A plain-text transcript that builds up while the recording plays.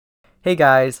Hey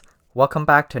guys, welcome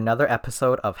back to another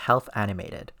episode of Health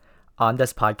Animated. On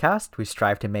this podcast, we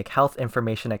strive to make health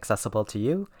information accessible to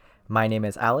you. My name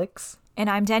is Alex. And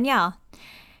I'm Danielle.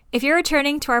 If you're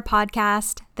returning to our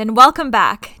podcast, then welcome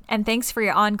back and thanks for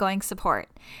your ongoing support.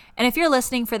 And if you're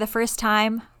listening for the first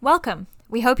time, welcome.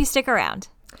 We hope you stick around.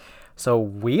 So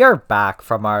we are back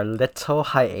from our little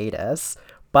hiatus,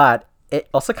 but it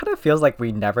also kind of feels like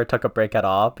we never took a break at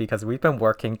all because we've been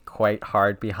working quite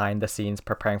hard behind the scenes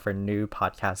preparing for new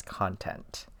podcast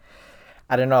content.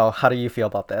 I don't know, how do you feel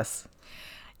about this?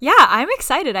 Yeah, I'm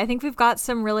excited. I think we've got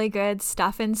some really good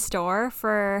stuff in store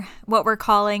for what we're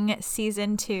calling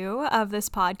season 2 of this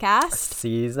podcast.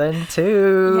 Season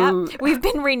 2! Yep, we've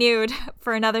been renewed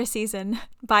for another season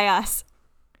by us.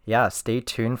 Yeah, stay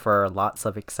tuned for lots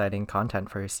of exciting content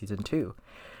for season 2.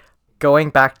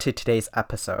 Going back to today's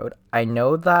episode, I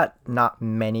know that not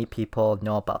many people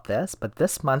know about this, but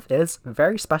this month is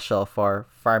very special for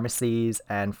pharmacies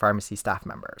and pharmacy staff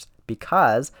members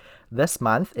because this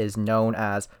month is known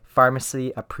as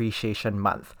Pharmacy Appreciation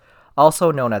Month,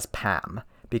 also known as PAM,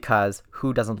 because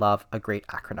who doesn't love a great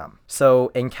acronym?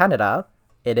 So in Canada,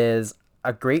 it is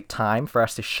a great time for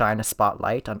us to shine a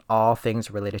spotlight on all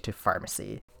things related to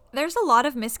pharmacy. There's a lot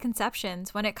of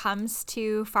misconceptions when it comes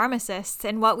to pharmacists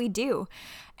and what we do.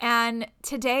 And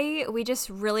today we just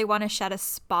really want to shed a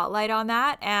spotlight on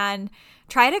that and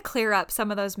try to clear up some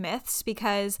of those myths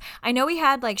because I know we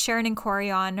had like Sharon and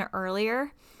Corey on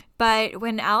earlier, but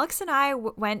when Alex and I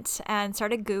went and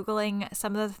started Googling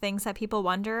some of the things that people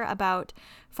wonder about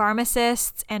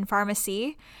pharmacists and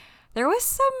pharmacy, there was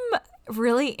some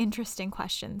really interesting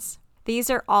questions. These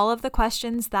are all of the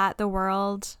questions that the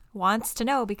world wants to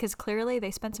know because clearly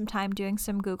they spent some time doing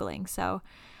some Googling. So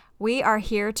we are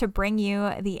here to bring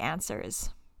you the answers.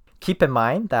 Keep in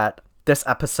mind that this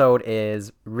episode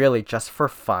is really just for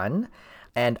fun,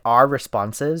 and our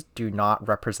responses do not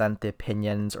represent the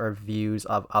opinions or views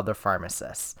of other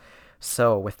pharmacists.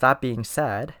 So with that being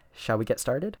said, shall we get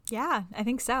started? Yeah, I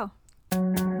think so.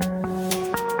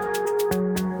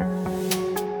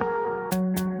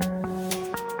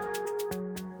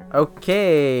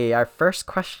 Okay, our first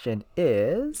question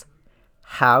is,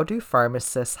 how do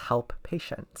pharmacists help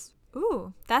patients?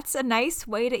 Ooh, that's a nice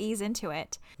way to ease into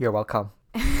it. You're welcome.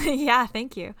 Yeah,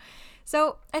 thank you.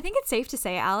 So I think it's safe to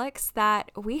say, Alex,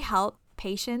 that we help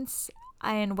patients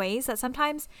in ways that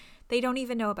sometimes they don't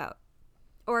even know about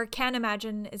or can't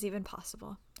imagine is even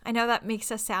possible. I know that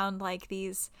makes us sound like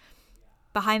these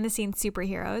behind the scenes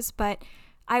superheroes, but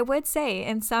I would say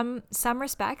in some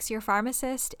respects, your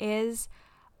pharmacist is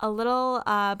a little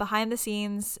behind the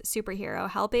scenes superhero,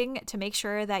 helping to make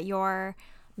sure that your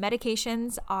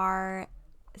medications are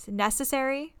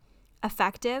necessary,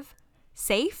 effective,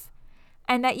 safe,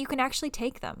 and that you can actually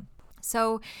take them.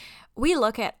 So we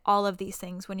look at all of these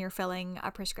things when you're filling a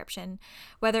prescription,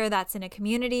 whether that's in a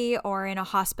community or in a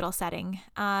hospital setting.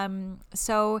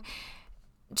 So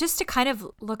just to kind of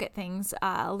look at things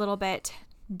a little bit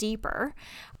deeper,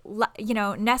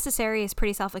 necessary is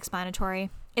pretty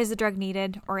self-explanatory. Is the drug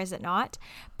needed or is it not?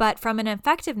 But from an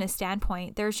effectiveness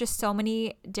standpoint, there's just so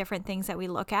many different things that we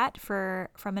look at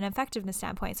from an effectiveness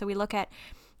standpoint. So we look at,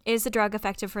 is the drug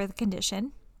effective for the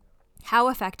condition? How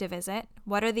effective is it?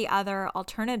 What are the other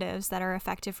alternatives that are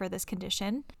effective for this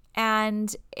condition?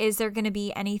 And is there going to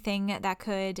be anything that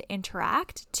could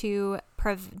interact to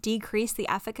decrease the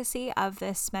efficacy of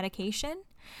this medication?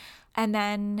 And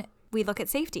then we look at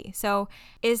safety. So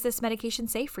is this medication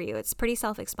safe for you? It's pretty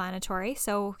self-explanatory.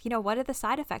 So, what are the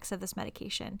side effects of this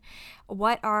medication?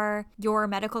 What are your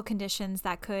medical conditions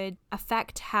that could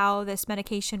affect how this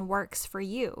medication works for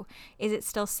you? Is it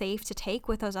still safe to take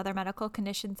with those other medical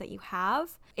conditions that you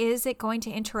have? Is it going to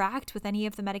interact with any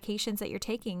of the medications that you're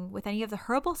taking, with any of the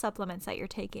herbal supplements that you're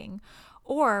taking,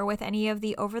 or with any of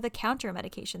the over-the-counter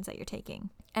medications that you're taking?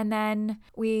 And then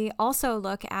we also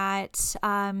look at,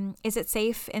 is it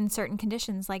safe in certain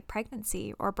conditions like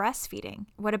pregnancy or breastfeeding?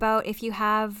 What about if you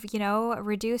have,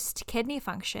 reduced kidney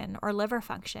function or liver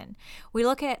function? We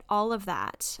look at all of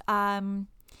that. And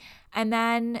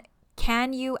then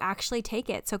can you actually take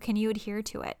it? So can you adhere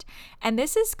to it? And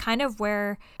this is kind of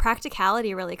where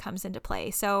practicality really comes into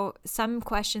play. So some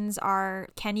questions are,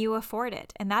 can you afford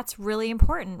it? And that's really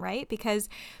important, right? Because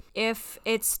if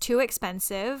it's too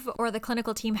expensive or the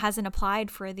clinical team hasn't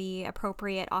applied for the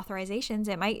appropriate authorizations,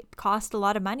 it might cost a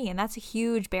lot of money. And that's a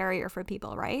huge barrier for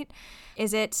people, right?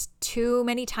 Is it too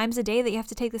many times a day that you have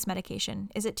to take this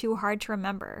medication? Is it too hard to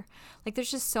remember? Like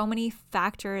there's just so many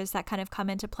factors that kind of come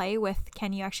into play with,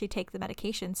 can you actually take take the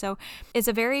medication. So it's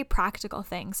a very practical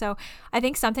thing. So I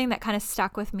think something that kind of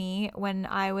stuck with me when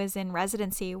I was in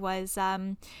residency was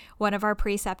one of our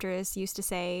preceptors used to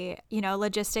say,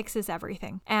 logistics is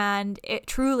everything. And it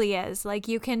truly is. Like,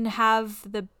 you can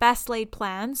have the best laid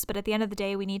plans, but at the end of the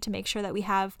day, we need to make sure that we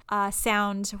have a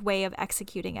sound way of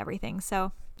executing everything.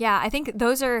 So yeah, I think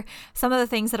those are some of the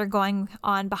things that are going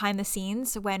on behind the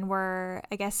scenes when we're,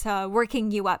 I guess, working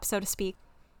you up, so to speak.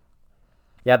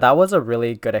 Yeah, that was a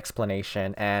really good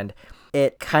explanation. And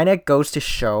it kind of goes to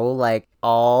show like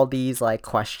all these like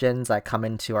questions that come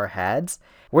into our heads.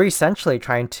 We're essentially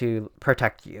trying to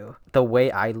protect you. The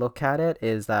way I look at it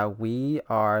is that we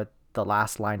are the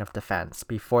last line of defense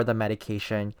before the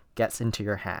medication gets into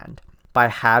your hand. By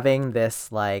having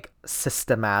this like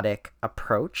systematic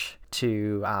approach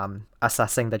to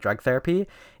assessing the drug therapy,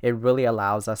 it really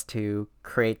allows us to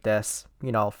create this,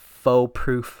 faux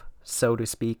proof, so to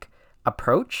speak,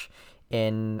 approach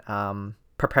in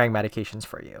preparing medications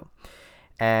for you.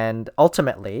 And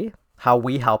ultimately, how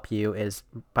we help you is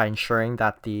by ensuring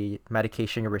that the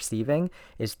medication you're receiving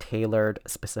is tailored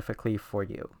specifically for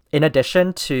you. In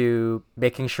addition to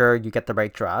making sure you get the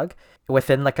right drug,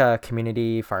 within like a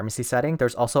community pharmacy setting,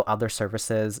 there's also other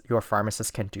services your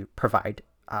pharmacist can provide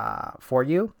for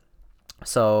you.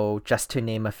 So just to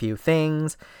name a few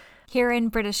things. Here in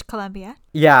British Columbia.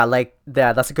 Yeah,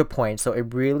 that's a good point. So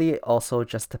it really also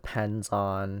just depends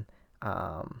on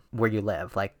where you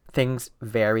live. Like, things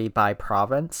vary by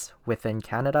province within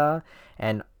Canada,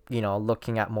 and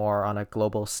looking at more on a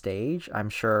global stage, I'm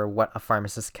sure what a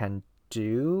pharmacist can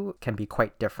do can be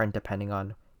quite different depending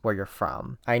on where you're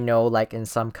from. I know like in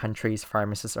some countries,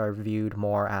 pharmacists are viewed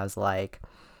more as like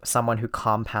someone who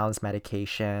compounds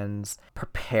medications,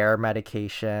 prepare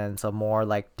medications, so more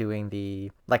like doing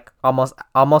the like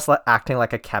almost like acting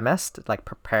like a chemist, like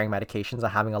preparing medications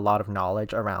and having a lot of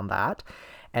knowledge around that.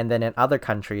 And then in other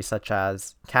countries such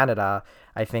as Canada,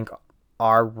 I think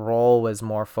our role was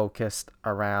more focused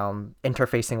around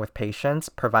interfacing with patients,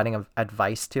 providing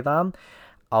advice to them,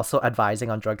 also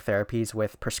advising on drug therapies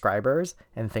with prescribers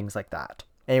and things like that.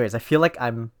 Anyways, I feel like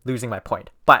I'm losing my point.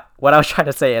 But what I was trying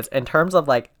to say is, in terms of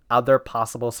like other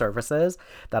possible services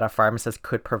that a pharmacist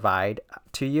could provide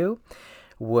to you,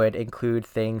 would include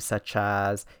things such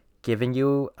as giving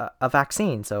you a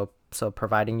vaccine, so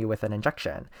providing you with an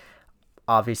injection.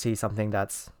 Obviously, something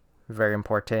that's very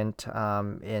important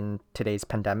in today's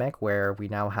pandemic, where we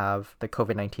now have the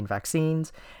COVID-19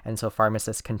 vaccines, and so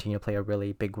pharmacists continue to play a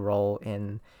really big role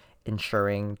in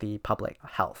ensuring the public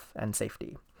health and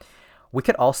safety. We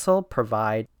could also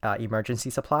provide emergency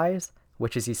supplies,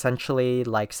 which is essentially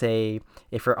like, say,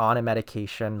 if you're on a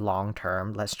medication long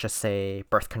term, let's just say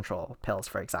birth control pills,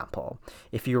 for example.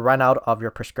 If you run out of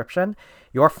your prescription,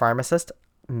 your pharmacist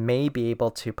may be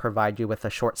able to provide you with a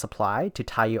short supply to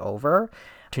tie you over,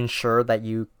 to ensure that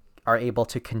you are able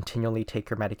to continually take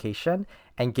your medication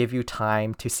and give you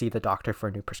time to see the doctor for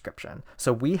a new prescription.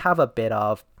 So we have a bit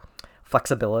of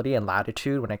flexibility and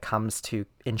latitude when it comes to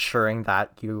ensuring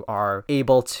that you are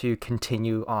able to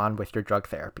continue on with your drug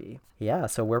therapy. Yeah,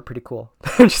 so we're pretty cool.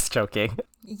 Just joking.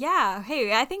 Yeah,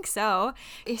 hey, I think so.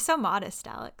 You're so modest,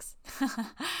 Alex.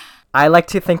 I like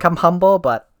to think I'm humble,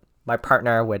 but my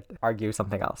partner would argue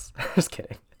something else. Just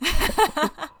kidding.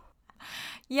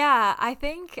 Yeah, I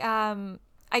think,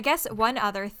 I guess one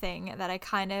other thing that I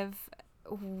kind of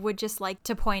would just like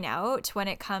to point out when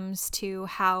it comes to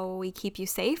how we keep you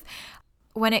safe,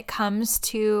 when it comes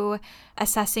to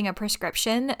assessing a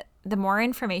prescription, the more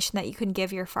information that you can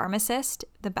give your pharmacist,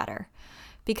 the better.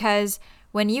 Because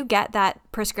when you get that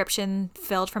prescription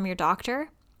filled from your doctor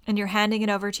and you're handing it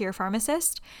over to your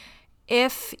pharmacist,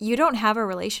 if you don't have a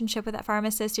relationship with that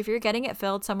pharmacist, if you're getting it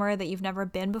filled somewhere that you've never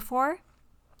been before,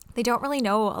 they don't really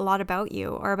know a lot about you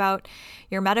or about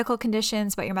your medical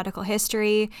conditions, about your medical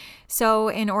history. So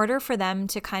in order for them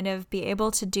to kind of be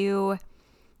able to do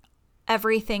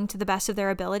everything to the best of their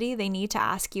ability, they need to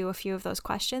ask you a few of those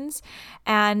questions.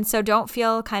 And so don't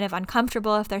feel kind of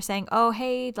uncomfortable if they're saying, oh,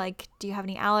 hey, like, do you have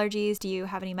any allergies? Do you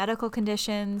have any medical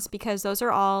conditions? Because those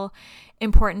are all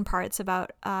important parts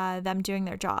about them doing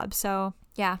their job. So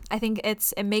yeah, I think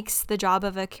it makes the job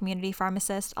of a community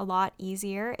pharmacist a lot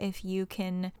easier if you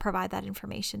can provide that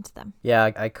information to them.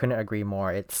 Yeah, I couldn't agree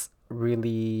more. It's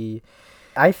really,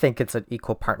 I think it's an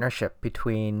equal partnership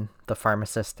between the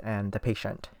pharmacist and the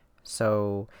patient.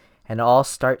 So, and it all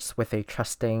starts with a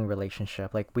trusting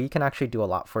relationship. Like, we can actually do a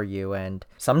lot for you, and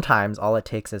sometimes all it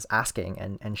takes is asking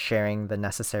and sharing the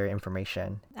necessary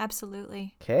information.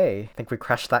 Absolutely. Okay, I think we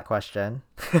crushed that question.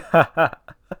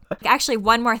 Actually,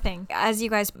 one more thing. As you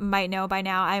guys might know by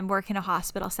now, I work in a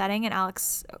hospital setting, and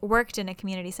Alex worked in a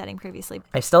community setting previously.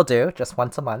 I still do, just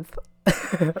once a month.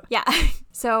 Yeah.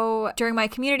 So during my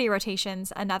community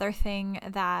rotations, another thing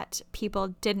that people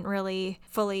didn't really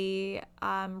fully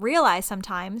realize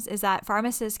sometimes is that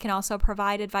pharmacists can also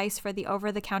provide advice for the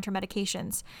over-the-counter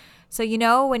medications. So,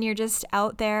 when you're just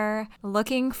out there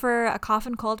looking for a cough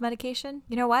and cold medication,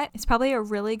 you know what? It's probably a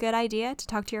really good idea to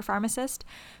talk to your pharmacist,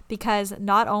 because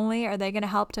not only are they going to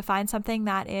help to find something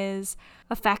that is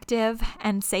effective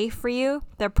and safe for you,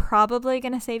 they're probably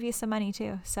going to save you some money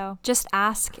too. So just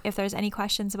ask if there's any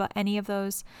questions about any of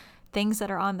those things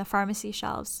that are on the pharmacy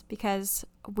shelves, because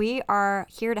we are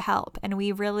here to help and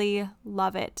we really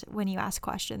love it when you ask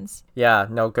questions. Yeah,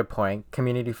 no, good point.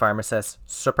 Community pharmacists,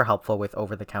 super helpful with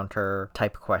over-the-counter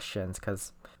type questions,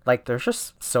 because like there's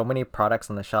just so many products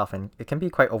on the shelf and it can be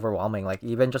quite overwhelming. Like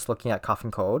even just looking at cough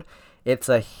and cold, it's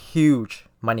a huge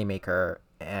moneymaker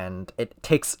and it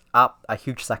takes up a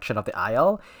huge section of the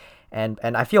aisle. And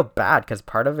I feel bad because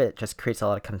part of it just creates a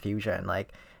lot of confusion.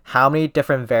 Like, how many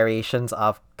different variations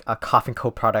of a cough and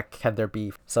cold product can there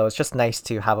be? So it's just nice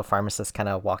to have a pharmacist kind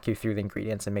of walk you through the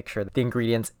ingredients and make sure that the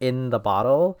ingredients in the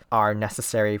bottle are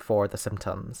necessary for the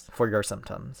symptoms, for your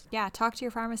symptoms. Yeah, talk to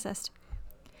your pharmacist.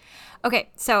 Okay,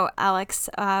 so Alex,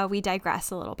 we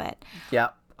digress a little bit. Yeah,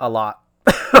 a lot.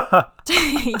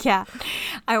 Yeah,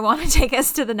 I want to take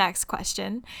us to the next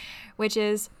question, which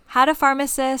is, how do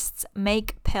pharmacists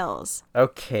make pills?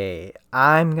 Okay,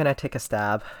 I'm going to take a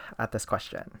stab at this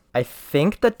question. I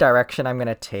think the direction I'm going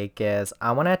to take is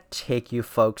I want to take you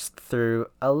folks through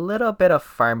a little bit of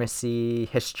pharmacy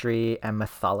history and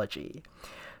mythology.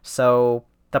 So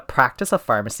the practice of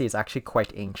pharmacy is actually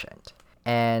quite ancient.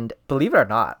 And believe it or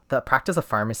not, the practice of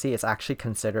pharmacy is actually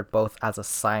considered both as a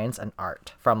science and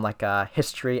art from like a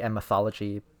history and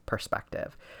mythology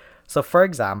perspective. So for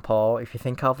example, if you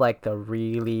think of like the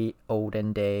really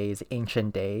olden days,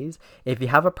 ancient days, if you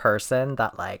have a person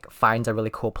that like finds a really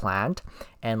cool plant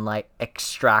and like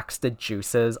extracts the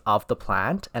juices of the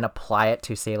plant and apply it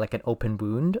to say like an open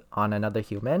wound on another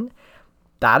human,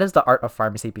 that is the art of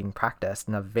pharmacy being practiced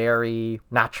in a very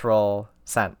natural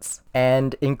sense.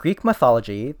 And in Greek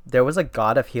mythology, there was a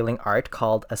god of healing art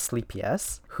called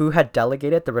Asclepius who had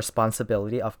delegated the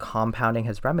responsibility of compounding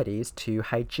his remedies to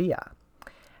Hygeia.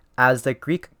 As the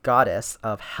Greek goddess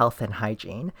of health and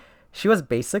hygiene, she was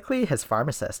basically his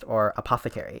pharmacist or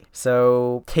apothecary.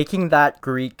 So taking that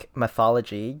Greek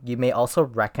mythology, you may also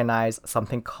recognize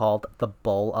something called the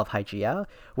Bowl of Hygeia,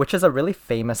 which is a really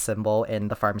famous symbol in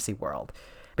the pharmacy world.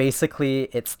 Basically,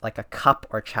 it's like a cup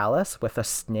or chalice with a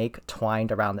snake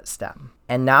twined around its stem.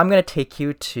 And now I'm going to take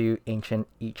you to ancient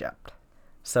Egypt.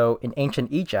 So in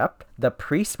ancient Egypt, the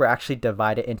priests were actually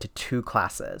divided into two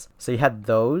classes. So you had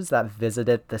those that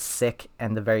visited the sick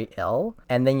and the very ill,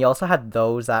 and then you also had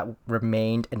those that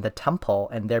remained in the temple,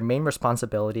 and their main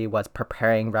responsibility was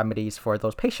preparing remedies for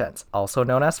those patients, also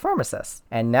known as pharmacists.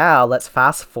 And now let's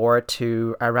fast forward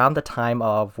to around the time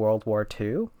of World War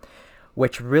II,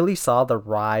 which really saw the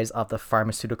rise of the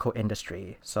pharmaceutical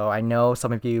industry. So I know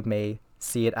some of you may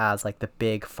see it as like the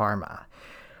big pharma,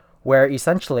 where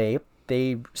essentially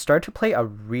they started to play a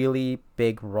really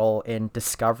big role in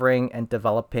discovering and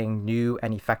developing new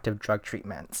and effective drug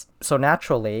treatments. So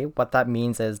naturally, what that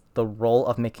means is the role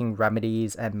of making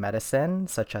remedies and medicine,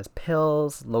 such as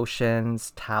pills,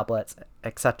 lotions, tablets,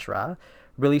 etc.,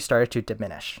 really started to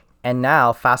diminish. And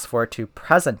now, fast forward to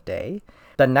present day,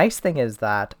 the nice thing is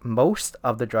that most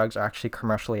of the drugs are actually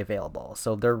commercially available.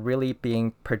 So they're really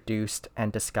being produced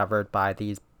and discovered by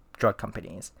these drug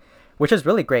companies, which is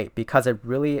really great because it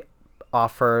really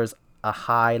offers a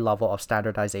high level of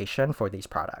standardization for these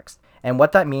products. And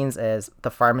what that means is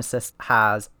the pharmacist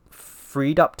has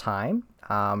freed up time,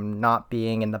 not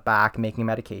being in the back making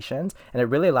medications, and it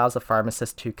really allows the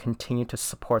pharmacist to continue to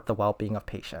support the well-being of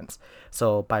patients.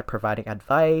 So by providing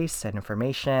advice and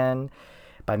information,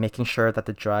 by making sure that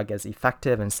the drug is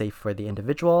effective and safe for the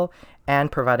individual, and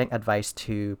providing advice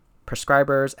to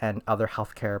prescribers and other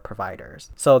healthcare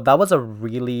providers. So that was a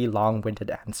really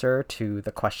long-winded answer to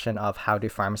the question of how do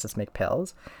pharmacists make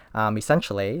pills.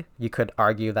 Essentially, you could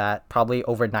argue that probably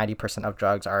over 90% of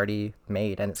drugs are already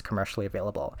made and it's commercially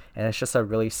available. And it's just a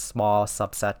really small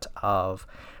subset of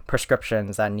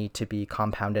prescriptions that need to be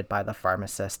compounded by the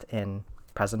pharmacist in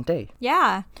present day.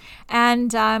 Yeah.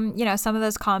 And, some of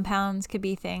those compounds could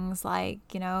be things like,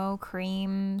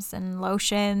 creams and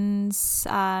lotions,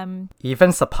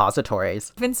 Even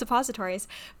suppositories.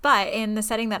 But in the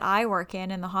setting that I work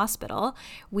in the hospital,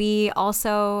 we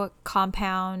also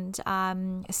compound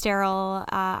sterile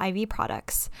IV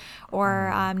products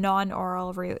or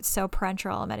non-oral routes, so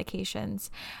parenteral medications.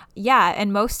 Yeah.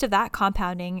 And most of that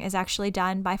compounding is actually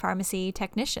done by pharmacy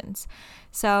technicians.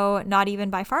 So not even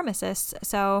by pharmacists.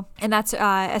 And that's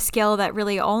a skill that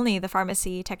really only the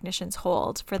pharmacy technicians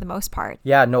hold for the most part.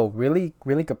 Yeah, no, really,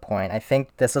 really good point. I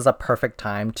think this is a perfect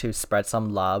time to spread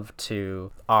some love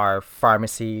to our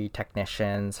pharmacy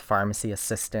technicians, pharmacy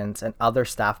assistants, and other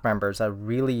staff members that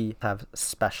really have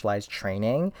specialized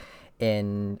training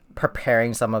in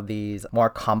preparing some of these more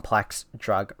complex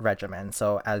drug regimens.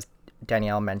 So as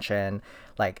Danielle mentioned,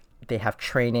 like they have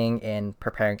training in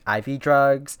preparing IV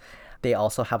drugs. They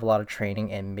also have a lot of training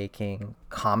in making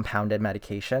compounded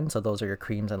medication. So those are your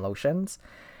creams and lotions.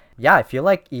 Yeah, I feel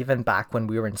like even back when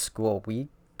we were in school, we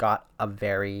got a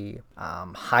very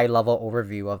high level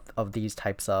overview of these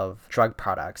types of drug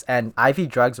products. And IV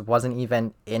drugs wasn't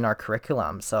even in our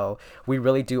curriculum. So we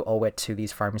really do owe it to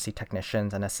these pharmacy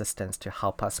technicians and assistants to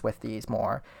help us with these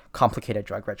more complicated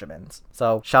drug regimens.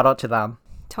 So shout out to them.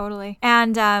 Totally.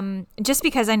 And just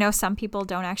because I know some people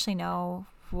don't actually know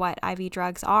what IV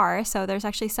drugs are. So there's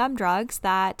actually some drugs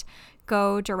that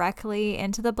go directly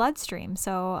into the bloodstream.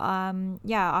 So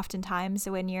oftentimes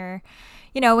when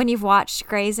when you've watched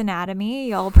Grey's Anatomy,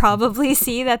 you'll probably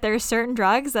see that there's certain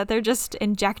drugs that they're just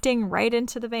injecting right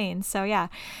into the veins. So yeah,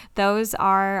 those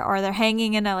are, or they're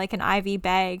hanging in an IV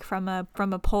bag from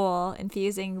a pole,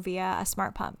 infusing via a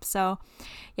smart pump. So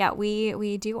yeah,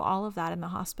 we do all of that in the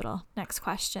hospital. Next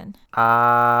question.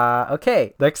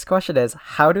 Okay. Next question is,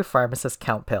 how do pharmacists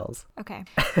count pills? Okay.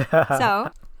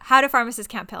 So how do pharmacists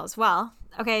count pills? Well,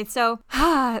 okay, so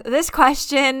this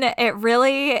question, it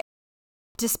really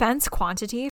dispense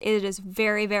quantity. It is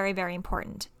very, very, very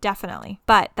important, definitely.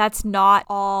 But that's not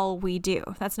all we do.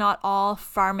 That's not all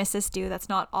pharmacists do. That's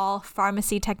not all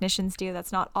pharmacy technicians do.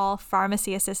 That's not all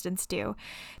pharmacy assistants do.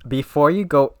 Before you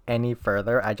go any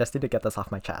further, I just need to get this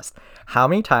off my chest. How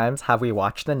many times have we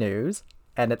watched the news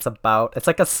and it's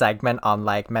like a segment on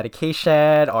like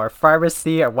medication or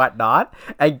pharmacy or whatnot?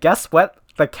 And guess what?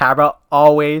 The camera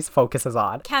always focuses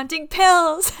on counting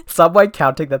pills. Someone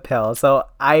counting the pills. So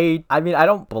I mean, I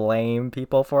don't blame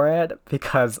people for it,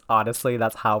 because honestly,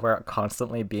 that's how we're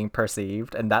constantly being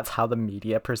perceived, and that's how the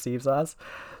media perceives us.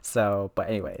 So, but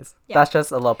anyways, That's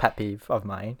just a little pet peeve of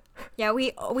mine. Yeah,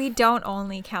 we don't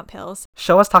only count pills.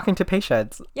 Show us talking to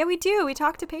patients. Yeah, we do. We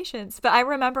talk to patients. But I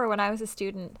remember when I was a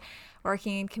student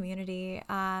working in community,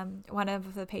 one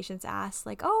of the patients asked,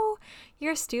 like, oh,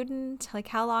 you're a student, like,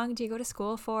 how long do you go to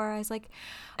school for? I was like,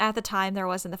 at the time there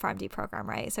wasn't the PharmD program,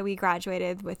 right? So we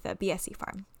graduated with the BSc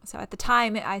Pharm. So at the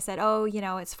time I said, oh,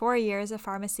 it's 4 years of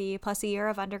pharmacy plus a year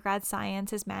of undergrad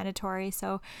science is mandatory,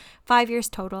 so 5 years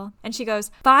total. And she goes,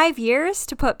 5 years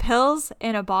to put pills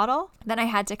in a bottle? Then I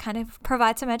had to kind of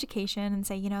provide some education and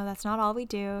say, that's not all we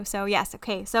do. So yes,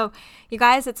 okay, so you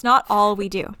guys, it's not all we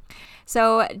do.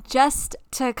 So just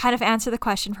to kind of answer the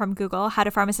question from Google, how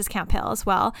do pharmacists count pills?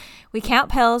 Well, we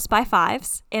count pills by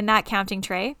fives in that counting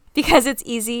tray because it's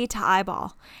easy to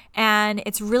eyeball, and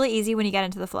it's really easy when you get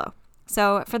into the flow.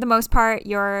 So for the most part,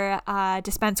 your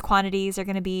dispense quantities are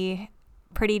going to be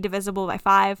pretty divisible by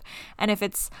 5. And if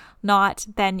it's not,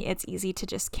 then it's easy to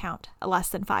just count a less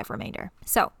than 5 remainder.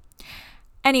 So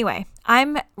anyway,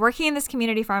 I'm working in this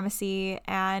community pharmacy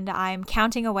and I'm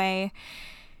counting away.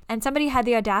 And somebody had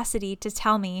the audacity to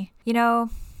tell me,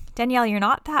 Danielle, you're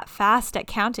not that fast at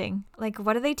counting. Like,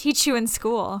 what do they teach you in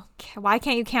school? Why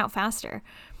can't you count faster?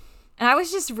 And I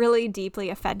was just really deeply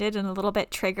offended and a little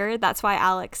bit triggered. That's why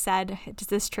Alex said, does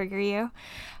this trigger you?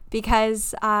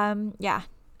 Because,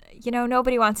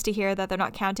 nobody wants to hear that they're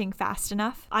not counting fast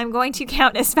enough. I'm going to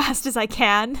count as fast as I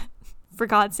can, for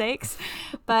God's sakes.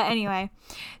 But anyway,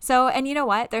 so, and you know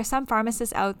what? There's some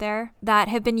pharmacists out there that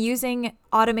have been using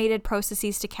automated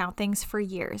processes to count things for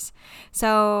years.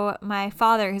 So my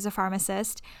father, who's a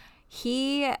pharmacist,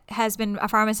 he has been a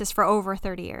pharmacist for over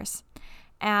 30 years.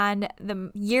 And the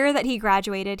year that he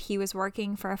graduated, he was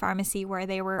working for a pharmacy where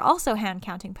they were also hand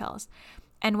counting pills.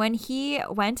 And when he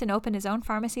went and opened his own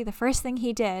pharmacy, the first thing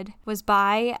he did was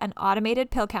buy an automated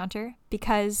pill counter,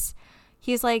 because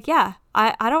he's like,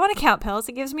 I don't want to count pills.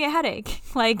 It gives me a headache.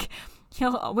 Like,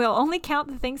 we'll only count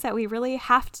the things that we really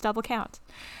have to double count.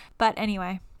 But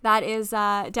anyway, that is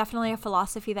definitely a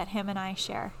philosophy that him and I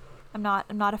share. I'm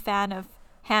not a fan of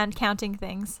hand counting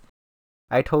things.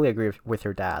 I totally agree with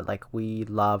your dad. Like, we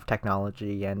love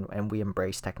technology and we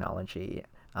embrace technology.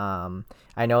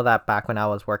 I know that back when I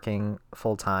was working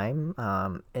full time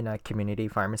in a community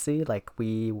pharmacy, like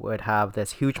we would have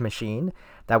this huge machine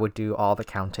that would do all the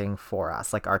counting for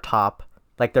us. Like our top,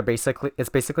 like it's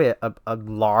basically a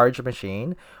large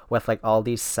machine with like all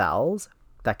these cells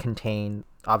that contain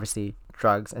obviously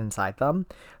drugs inside them.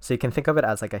 So you can think of it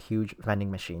as like a huge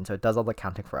vending machine. So it does all the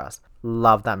counting for us.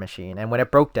 Love that machine. And when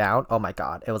it broke down, oh my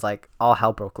God, it was like all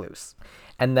hell broke loose.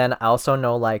 And then I also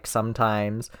know like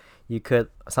sometimes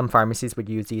some pharmacies would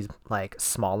use these like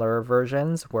smaller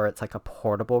versions where it's like a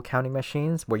portable counting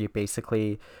machines where you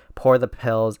basically pour the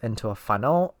pills into a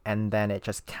funnel and then it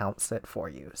just counts it for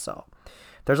you. So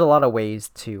there's a lot of ways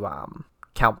to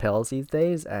count pills these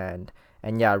days, and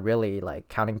yeah, really, like,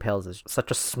 counting pills is such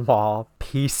a small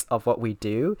piece of what we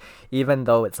do, even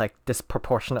though it's like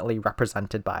disproportionately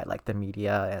represented by like the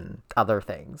media and other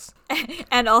things.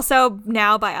 And also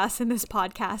now by us in this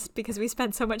podcast, because we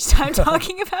spent so much time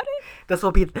talking about it. This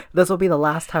will be the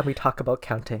last time we talk about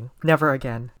counting. Never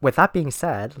again. With that being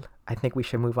said, I think we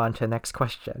should move on to the next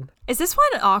question. Is this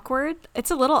one awkward?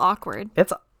 It's a little awkward.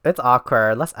 It's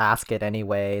awkward. Let's ask it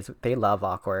anyways. They love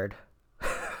awkward.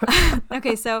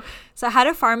 Okay, so how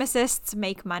do pharmacists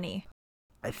make money?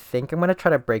 I think I'm going to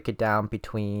try to break it down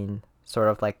between sort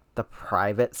of like the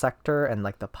private sector and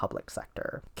like the public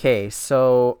sector. Okay,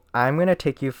 so I'm going to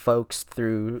take you folks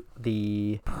through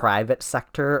the private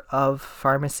sector of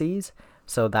pharmacies.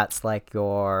 So that's like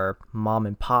your mom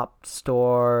and pop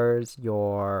stores,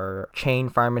 your chain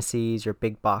pharmacies, your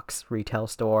big box retail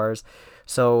stores.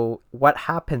 So what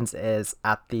happens is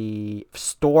at the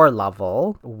store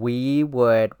level, we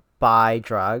would buy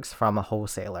drugs from a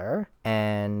wholesaler,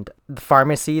 and the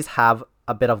pharmacies have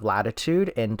a bit of latitude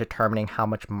in determining how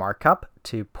much markup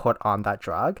to put on that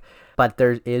drug, but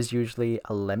there is usually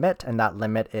a limit, and that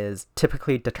limit is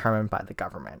typically determined by the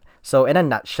government. So in a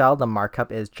nutshell, the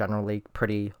markup is generally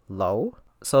pretty low.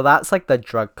 So that's like the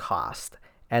drug cost.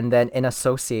 And then in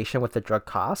association with the drug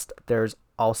cost, there's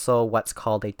also what's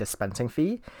called a dispensing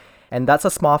fee. And that's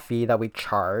a small fee that we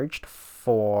charged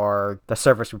for the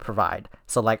service we provide.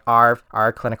 So like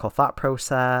our clinical thought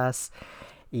process,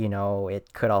 you know,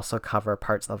 it could also cover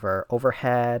parts of our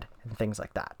overhead and things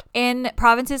like that. In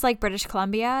provinces like British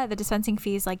Columbia, the dispensing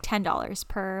fee is like $10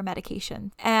 per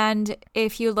medication. And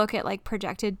if you look at like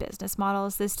projected business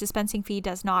models, this dispensing fee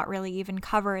does not really even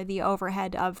cover the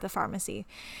overhead of the pharmacy.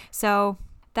 So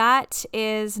that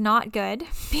is not good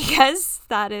because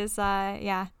that is,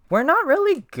 yeah. We're not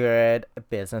really good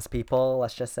business people,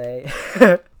 let's just say.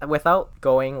 Without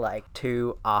going like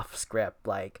too off script,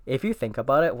 like if you think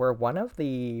about it, we're one of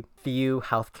the few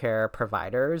healthcare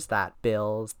providers that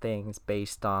bills things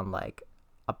based on like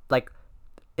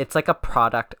it's like a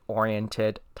product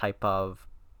oriented type of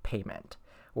payment.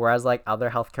 Whereas like other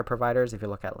healthcare providers, if you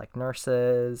look at like nurse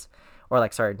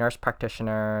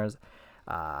practitioners,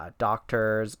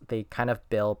 doctors, they kind of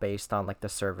bill based on like the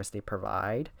service they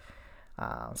provide.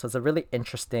 So it's a really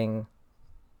interesting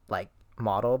like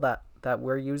model that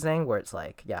we're using where it's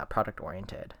like, yeah, product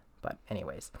oriented. But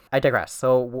anyways, I digress.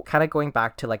 So kind of going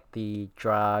back to like the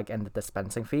drug and the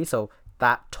dispensing fee. So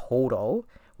that total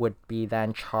would be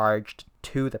then charged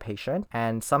to the patient.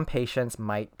 And some patients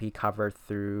might be covered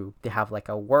they have like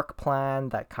a work plan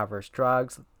that covers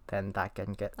drugs. Then that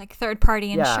can get like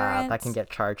third-party insurance. Yeah, that can get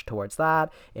charged towards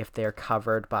that. If they're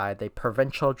covered by the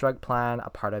provincial drug plan, a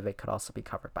part of it could also be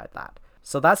covered by that.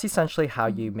 So that's essentially how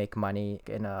you make money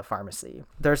in a pharmacy.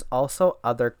 There's also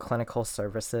other clinical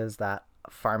services that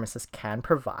pharmacists can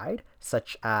provide,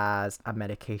 such as a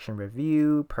medication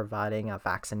review, providing a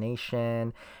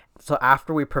vaccination. So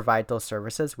after we provide those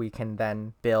services, we can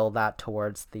then bill that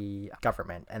towards the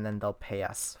government, and then they'll pay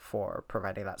us for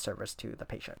providing that service to the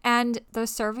patient. And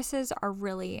those services are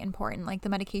really important, like the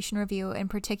medication review in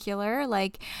particular.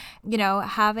 Like, you know,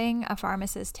 having a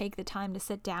pharmacist take the time to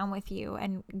sit down with you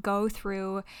and go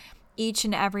through each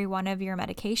and every one of your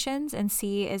medications and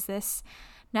see, is this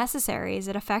necessary? Is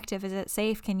it effective? Is it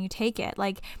safe? Can you take it?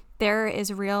 Like, there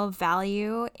is real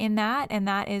value in that. And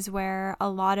that is where a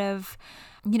lot of,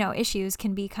 you know, issues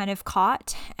can be kind of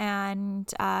caught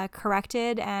and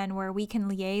corrected, and where we can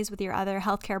liaise with your other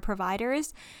healthcare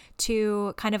providers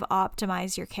to kind of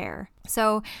optimize your care.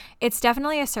 So it's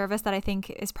definitely a service that I think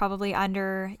is probably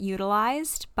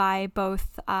underutilized by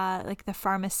both like the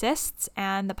pharmacists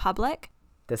and the public.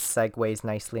 This segues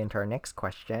nicely into our next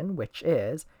question, which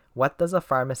is, what does a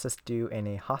pharmacist do in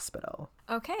a hospital?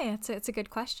 Okay, it's a good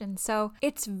question. So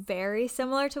it's very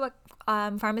similar to what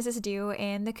pharmacists do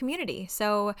in the community.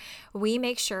 So we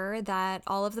make sure that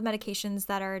all of the medications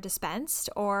that are dispensed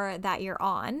or that you're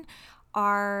on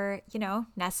are,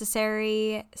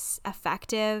 necessary,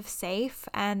 effective, safe,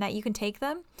 and that you can take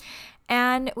them.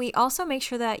 And we also make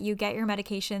sure that you get your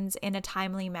medications in a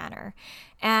timely manner.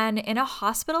 And in a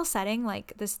hospital setting,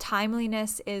 like this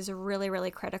timeliness is really,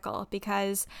 really critical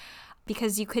because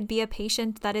you could be a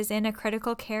patient that is in a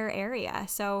critical care area.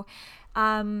 So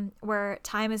where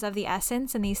time is of the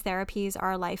essence and these therapies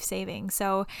are life-saving.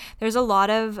 So there's a lot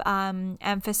of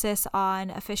emphasis on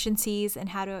efficiencies and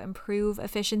how to improve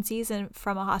efficiencies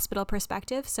from a hospital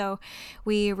perspective. So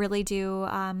we really do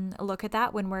look at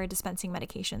that when we're dispensing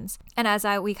medications. And as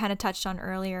we kind of touched on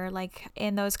earlier, like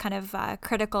in those kind of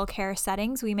critical care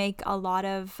settings, we make a lot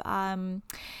of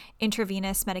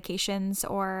intravenous medications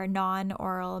or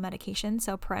non-oral medications,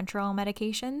 so parenteral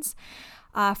medications.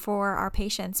 For our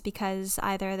patients, because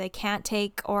either they can't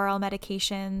take oral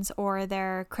medications or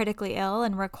they're critically ill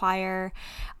and require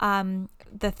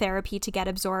the therapy to get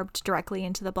absorbed directly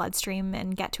into the bloodstream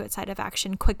and get to its site of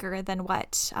action quicker than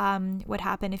what would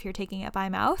happen if you're taking it by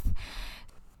mouth.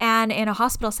 And in a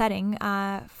hospital setting,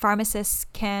 pharmacists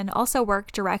can also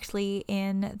work directly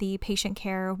in the patient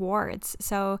care wards.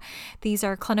 So these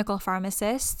are clinical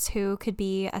pharmacists who could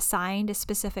be assigned a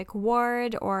specific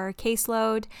ward or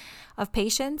caseload of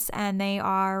patients, and they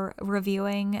are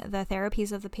reviewing the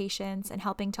therapies of the patients and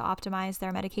helping to optimize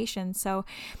their medications. So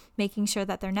making sure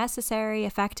that they're necessary,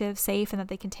 effective, safe, and that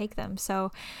they can take them.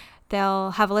 So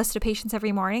they'll have a list of patients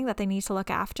every morning that they need to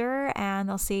look after, and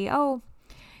they'll see,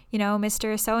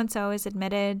 Mr. So-and-so is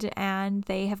admitted and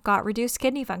they have got reduced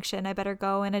kidney function. I better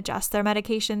go and adjust their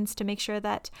medications to make sure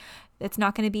that it's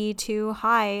not going to be too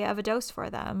high of a dose for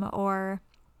them. Or,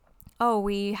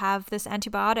 we have this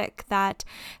antibiotic that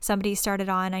somebody started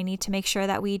on. I need to make sure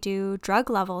that we do drug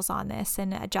levels on this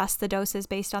and adjust the doses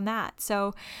based on that.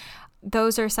 So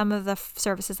those are some of the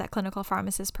services that clinical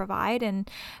pharmacists provide, and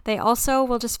they also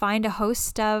will just find a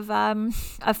host of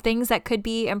things that could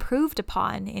be improved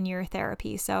upon in your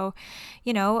therapy. So,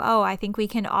 I think we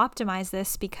can optimize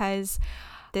this because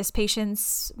this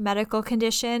patient's medical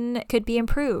condition could be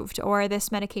improved, or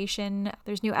this medication,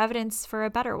 there's new evidence for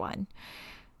a better one.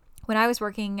 When I was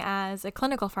working as a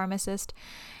clinical pharmacist,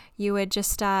 you would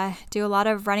just do a lot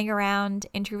of running around,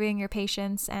 interviewing your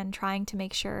patients, and trying to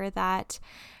make sure that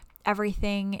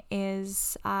everything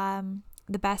is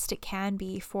the best it can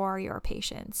be for your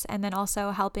patients. And then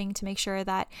also helping to make sure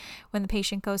that when the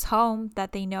patient goes home,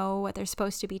 that they know what they're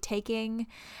supposed to be taking,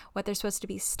 what they're supposed to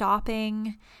be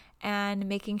stopping, and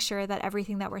making sure that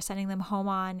everything that we're sending them home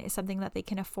on is something that they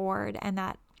can afford and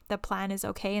that the plan is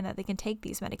okay and that they can take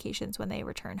these medications when they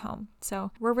return home.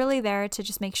 So we're really there to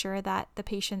just make sure that the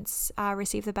patients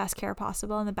receive the best care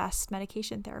possible and the best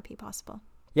medication therapy possible.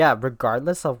 Yeah,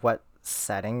 regardless of what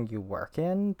setting you work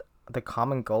in, the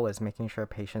common goal is making sure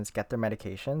patients get their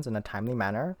medications in a timely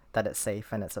manner, that it's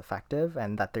safe and it's effective,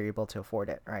 and that they're able to afford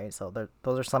it, right? So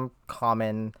those are some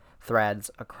common threads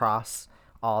across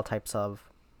all types of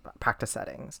practice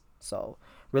settings. So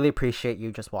really appreciate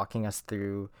you just walking us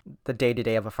through the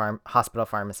day-to-day of a hospital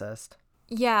pharmacist.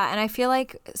 Yeah, and I feel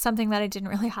like something that I didn't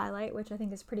really highlight, which I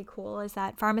think is pretty cool, is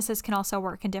that pharmacists can also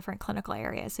work in different clinical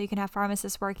areas. So you can have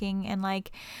pharmacists working in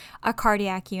like a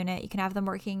cardiac unit, you can have them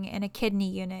working in a kidney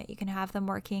unit, you can have them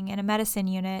working in a medicine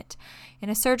unit, in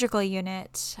a surgical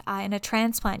unit, in a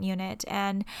transplant unit,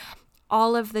 and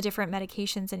all of the different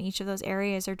medications in each of those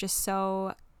areas are just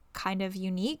so kind of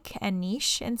unique and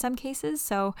niche in some cases.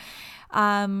 So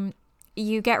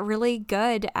you get really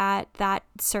good at that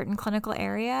certain clinical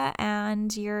area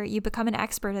and you become an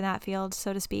expert in that field,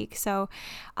 so to speak. So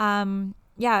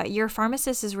your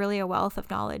pharmacist is really a wealth of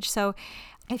knowledge. So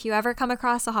if you ever come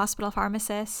across a hospital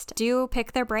pharmacist, do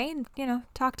pick their brain,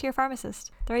 talk to your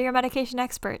pharmacist. They're your medication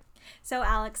expert. So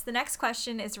Alex, the next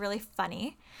question is really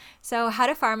funny. So how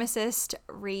do pharmacists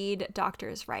read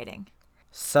doctors' writing?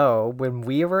 So when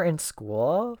we were in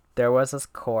school, there was this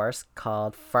course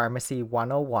called Pharmacy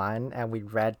 101, and we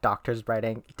read doctors'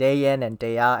 writing day in and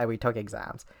day out, and we took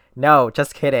exams. No,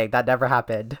 just kidding. That never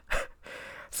happened.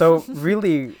 So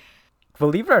really,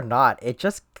 believe it or not, it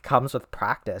just comes with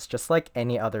practice, just like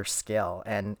any other skill.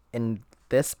 And in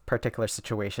this particular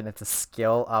situation, it's a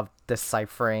skill of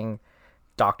deciphering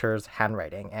doctors'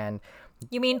 handwriting. And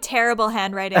you mean terrible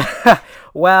handwriting?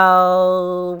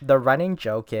 Well, the running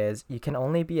joke is you can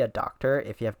only be a doctor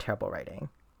if you have terrible writing.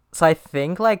 So I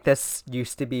think like this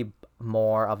used to be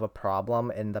more of a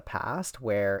problem in the past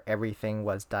where everything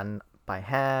was done by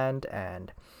hand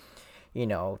and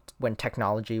when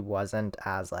technology wasn't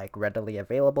as like readily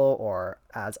available or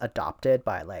as adopted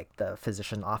by like the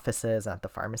physician offices at the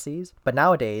pharmacies. But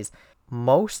nowadays,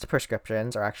 most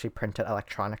prescriptions are actually printed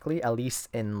electronically, at least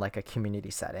in like a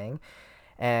community setting.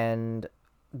 And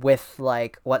with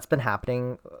like what's been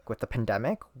happening with the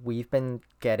pandemic, we've been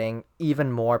getting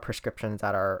even more prescriptions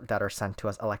that are sent to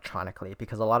us electronically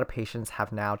because a lot of patients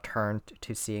have now turned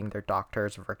to seeing their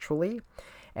doctors virtually.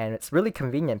 And it's really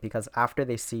convenient because after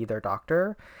they see their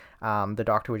doctor, the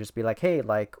doctor would just be like, hey,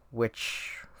 like,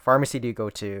 which pharmacy do you go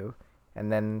to?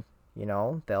 And then,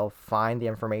 they'll find the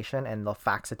information and they'll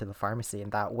fax it to the pharmacy.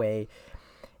 And that way,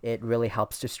 it really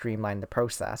helps to streamline the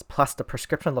process. Plus, the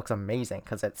prescription looks amazing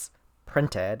because it's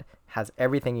printed, has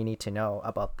everything you need to know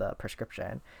about the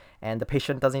prescription. And the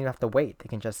patient doesn't even have to wait. They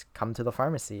can just come to the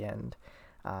pharmacy and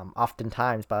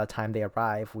oftentimes by the time they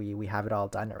arrive, we have it all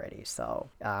done already. So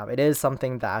it is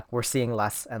something that we're seeing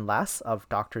less and less of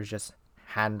doctors just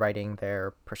handwriting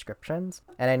their prescriptions.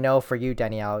 And I know for you,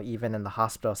 Danielle, even in the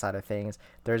hospital side of things,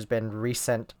 there's been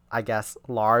recent, I guess,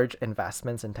 large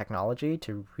investments in technology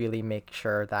to really make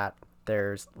sure that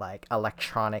there's like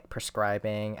electronic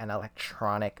prescribing and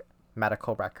electronic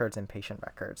medical records and patient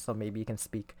records. So maybe you can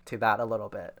speak to that a little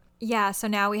bit. Yeah, so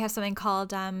now we have something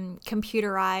called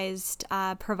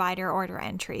computerized provider order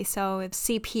entry. So it's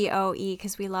CPOE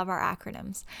because we love our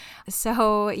acronyms.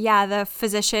 So yeah, the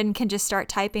physician can just start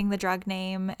typing the drug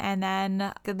name and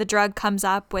then the drug comes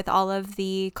up with all of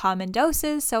the common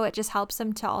doses. So it just helps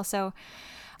them to also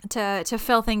to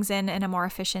fill things in a more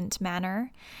efficient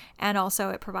manner. And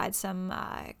also it provides some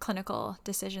clinical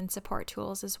decision support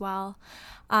tools as well,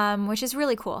 which is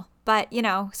really cool. But,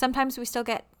 sometimes we still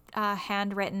get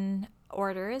handwritten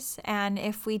orders. And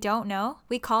if we don't know,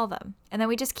 we call them. And then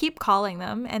we just keep calling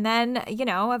them. And then,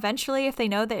 eventually if they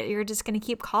know that you're just going to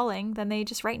keep calling, then they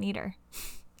just write neater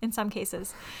in some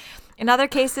cases. In other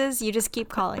cases, you just keep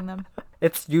calling them.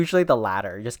 It's usually the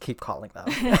latter. You just keep calling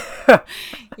them.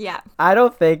 Yeah. I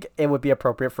don't think it would be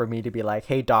appropriate for me to be like,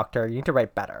 hey, doctor, you need to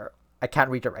write better. I can't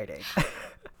read your writing.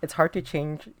 It's hard to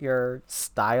change your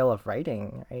style of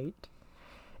writing, right?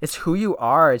 It's who you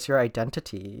are. It's your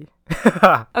identity.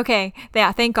 Okay.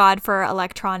 Yeah. Thank God for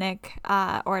electronic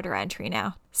order entry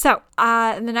now. So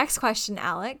the next question,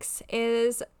 Alex,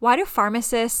 is why do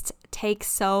pharmacists take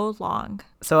so long?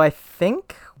 So I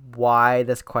think why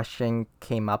this question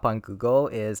came up on Google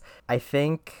is I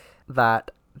think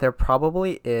that there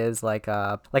probably is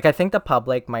I think the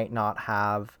public might not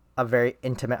have a very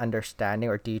intimate understanding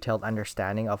or detailed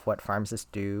understanding of what pharmacists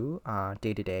do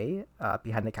day to day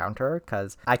behind the counter,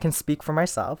 because I can speak for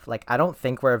myself. I don't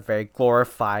think we're a very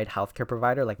glorified healthcare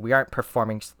provider. We aren't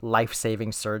performing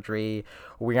life-saving surgery.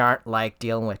 We aren't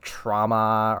dealing with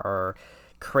trauma or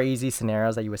crazy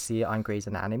scenarios that you would see on Grey's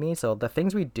Anatomy. So the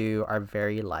things we do are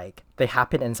very they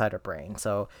happen inside our brain.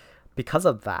 So because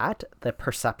of that, the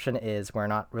perception is we're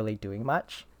not really doing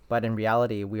much. But in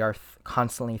reality, we are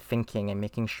constantly thinking and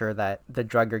making sure that the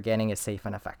drug you're getting is safe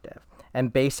and effective.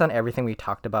 And based on everything we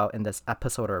talked about in this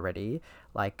episode already,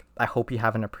 I hope you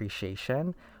have an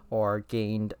appreciation or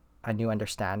gained a new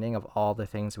understanding of all the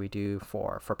things we do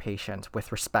for patients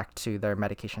with respect to their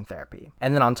medication therapy.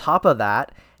 And then on top of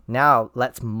that, now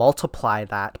let's multiply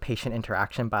that patient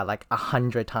interaction by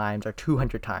 100 times or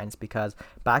 200 times, because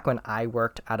back when I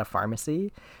worked at a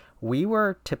pharmacy, we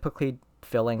were typically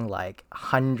filling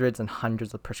hundreds and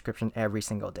hundreds of prescriptions every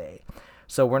single day.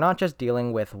 So we're not just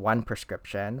dealing with one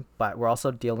prescription, but we're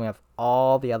also dealing with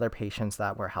all the other patients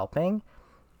that we're helping.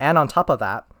 And on top of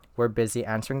that, we're busy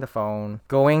answering the phone,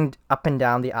 going up and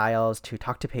down the aisles to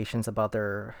talk to patients about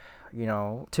their,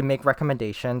 to make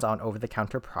recommendations on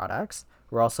over-the-counter products.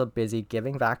 We're also busy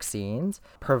giving vaccines,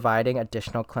 providing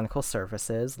additional clinical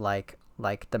services like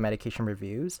the medication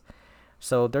reviews.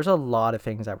 So there's a lot of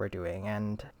things that we're doing,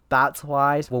 and that's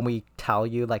why when we tell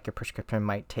you your prescription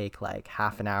might take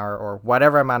half an hour or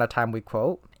whatever amount of time we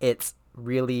quote, it's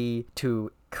really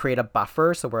to create a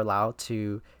buffer so we're allowed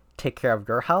to take care of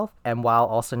your health, and while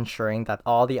also ensuring that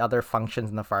all the other functions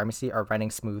in the pharmacy are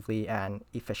running smoothly and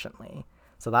efficiently.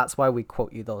 So that's why we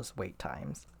quote you those wait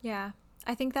times. Yeah.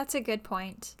 I think that's a good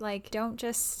point. Don't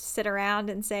just sit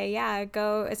around and say, yeah,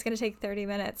 go, it's going to take 30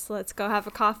 minutes. Let's go have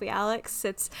a coffee, Alex.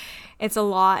 It's a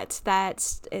lot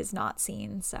that is not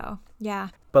seen. So, yeah.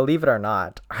 Believe it or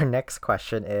not, our next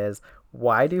question is,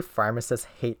 why do pharmacists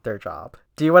hate their job?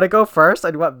 Do you want to go first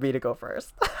or do you want me to go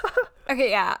first?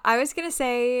 Okay, yeah. I was going to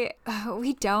say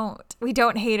we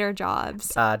don't hate our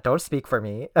jobs. Don't speak for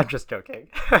me. I'm just joking.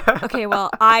 Okay, well,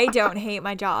 I don't hate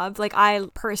my job. I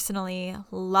personally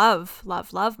love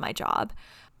my job.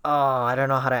 Oh, I don't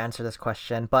know how to answer this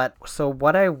question, but so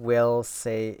what I will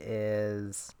say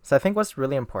is, so I think what's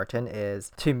really important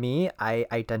is, to me, I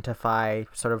identify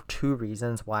sort of two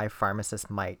reasons why pharmacists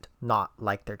might not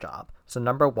like their job. So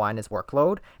number one is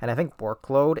workload, and I think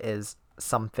workload is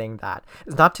something that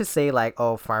is not to say like,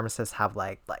 oh, pharmacists have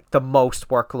like the most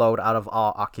workload out of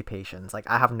all occupations. Like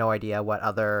I have no idea what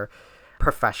other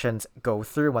professions go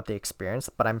through, what they experience,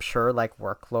 but I'm sure like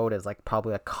workload is like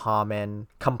probably a common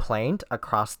complaint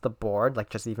across the board, like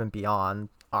just even beyond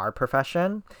our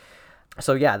profession.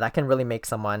 So yeah, that can really make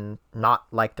someone not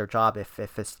like their job if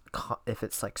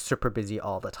it's like super busy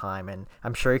all the time. And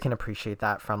I'm sure you can appreciate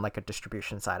that from like a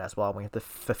distribution side as well. We have to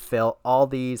fulfill all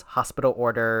these hospital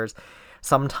orders.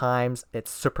 Sometimes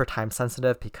it's super time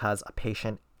sensitive because a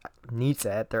patient needs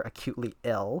it, they're acutely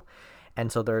ill,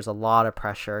 and so there's a lot of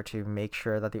pressure to make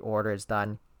sure that the order is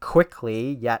done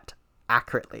quickly yet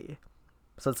accurately.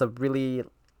 So it's a really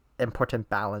important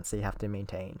balance that you have to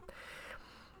maintain.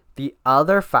 The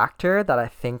other factor that I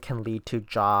think can lead to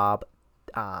job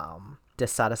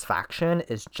dissatisfaction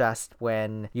is just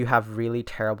when you have really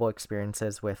terrible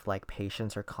experiences with like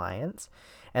patients or clients.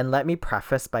 And let me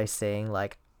preface by saying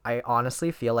like I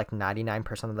honestly feel like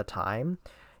 99% of the time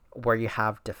where you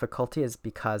have difficulty is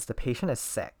because the patient is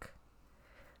sick.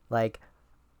 Like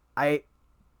I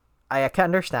can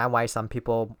understand why some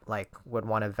people like would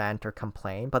want to vent or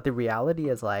complain, but the reality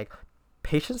is like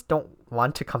patients don't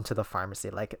want to come to the pharmacy.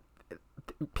 Like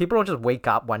people don't just wake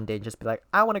up one day and just be like,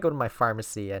 I want to go to my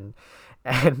pharmacy and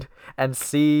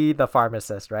see the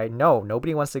pharmacist, right? No,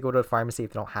 nobody wants to go to the pharmacy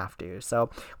if they don't have to. So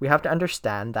we have to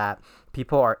understand that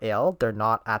people are ill, they're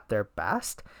not at their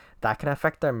best. That can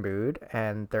affect their mood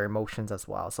and their emotions as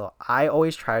well. So I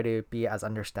always try to be as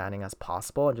understanding as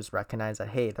possible and just recognize that,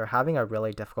 hey, they're having a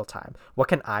really difficult time. What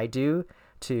can I do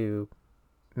to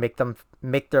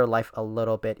make their life a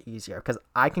little bit easier? Because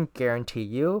I can guarantee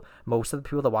you most of the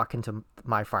people that walk into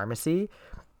my pharmacy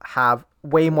have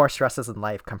way more stresses in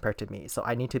life compared to me. So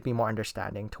I need to be more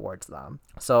understanding towards them.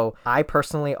 So I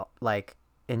personally like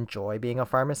enjoy being a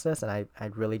pharmacist, and I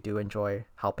really do enjoy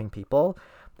helping people.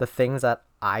 The things that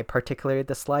I particularly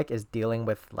dislike is dealing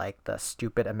with like the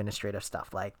stupid administrative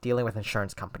stuff, like dealing with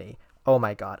insurance company. Oh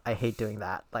my God, I hate doing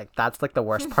that. Like that's like the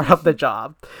worst part of the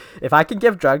job. If I could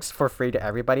give drugs for free to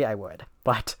everybody, I would,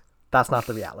 but that's not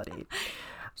the reality.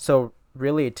 So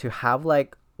really, to have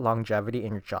like longevity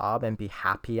in your job and be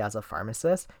happy as a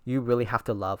pharmacist, you really have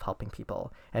to love helping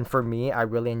people. And for me, I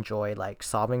really enjoy like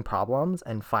solving problems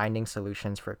and finding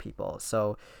solutions for people.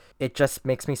 So it just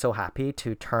makes me so happy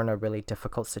to turn a really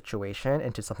difficult situation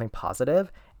into something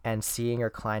positive and seeing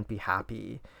your client be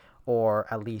happy, or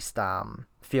at least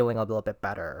feeling a little bit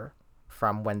better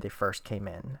from when they first came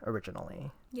in originally.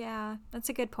 Yeah, that's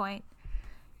a good point.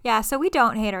 Yeah, so we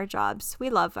don't hate our jobs. We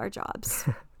love our jobs.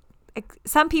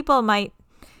 Some people might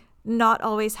not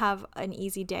always have an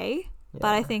easy day,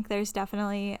 but I think there's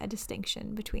definitely a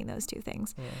distinction between those two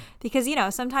things. Yeah. Because, you know,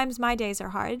 sometimes my days are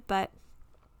hard, but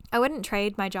I wouldn't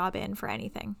trade my job in for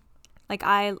anything. Like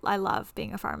I love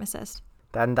being a pharmacist.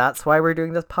 Then that's why we're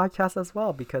doing this podcast as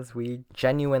well, because we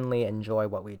genuinely enjoy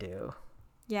what we do.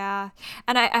 Yeah.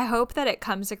 And I hope that it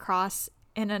comes across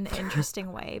in an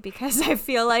interesting way, because I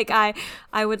feel like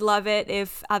I would love it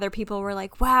if other people were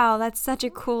like, wow, that's such a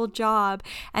cool job.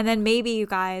 And then maybe you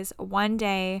guys one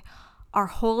day, our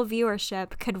whole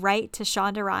viewership could write to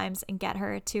Shonda Rhimes and get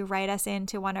her to write us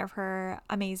into one of her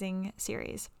amazing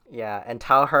series. Yeah, and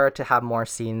tell her to have more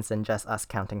scenes than just us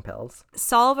counting pills.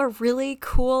 Solve a really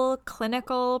cool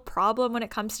clinical problem when it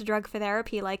comes to drug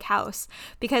therapy, like House.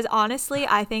 Because honestly,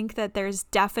 I think that there's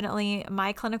definitely,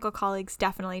 my clinical colleagues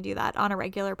definitely do that on a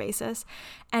regular basis.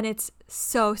 And it's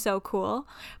so, so cool.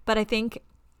 But I think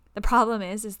the problem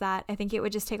is that I think it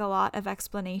would just take a lot of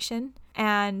explanation.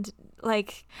 And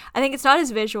like, I think it's not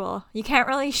as visual. You can't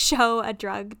really show a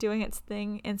drug doing its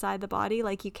thing inside the body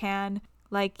like you can,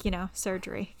 like, you know,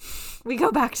 surgery. We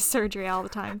go back to surgery all the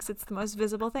time because it's the most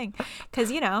visible thing. Because,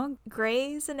 you know,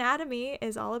 Grey's Anatomy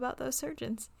is all about those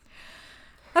surgeons.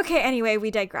 Okay, anyway,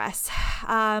 we digress.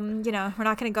 You know, we're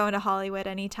not going to go into Hollywood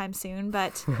anytime soon,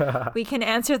 but we can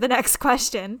answer the next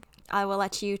question. I will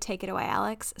let you take it away,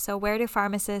 Alex. So where do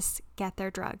pharmacists get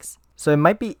their drugs? So it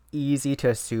might be easy to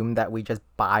assume that we just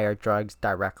buy our drugs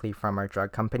directly from our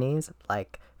drug companies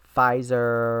like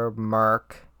Pfizer,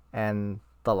 Merck, and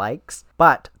the likes.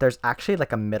 But there's actually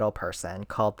like a middle person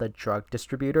called the drug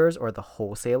distributors or the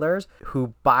wholesalers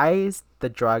who buys the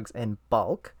drugs in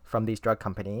bulk from these drug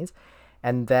companies.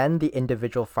 And then the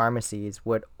individual pharmacies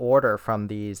would order from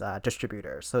these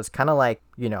distributors. So it's kind of like,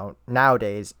 you know,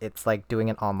 nowadays it's like doing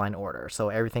an online order. So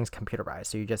everything's computerized.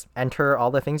 So you just enter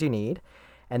all the things you need.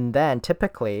 And then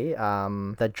typically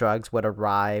the drugs would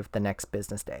arrive the next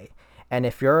business day. And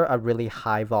if you're a really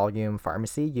high volume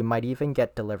pharmacy, you might even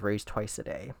get deliveries twice a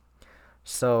day.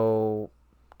 So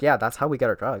yeah, that's how we get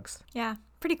our drugs. Yeah,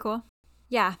 pretty cool.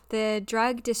 Yeah, the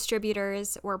drug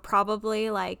distributors were probably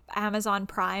like Amazon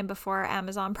Prime before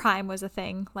Amazon Prime was a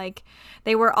thing. Like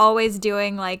they were always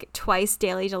doing like twice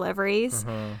daily deliveries.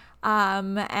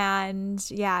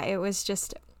 And yeah, it was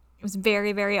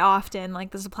very, very often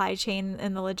like the supply chain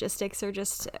and the logistics are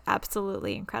just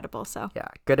absolutely incredible. So Yeah,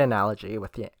 good analogy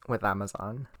with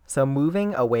Amazon. So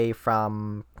moving away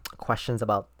from questions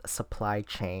about supply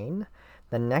chain,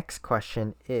 the next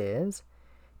question is,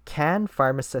 can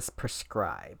pharmacists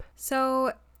prescribe?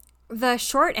 So the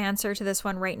short answer to this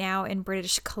one right now in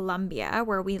British Columbia,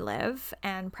 where we live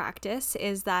and practice,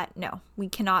 is that no, we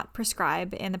cannot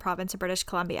prescribe in the province of British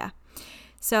Columbia.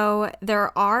 So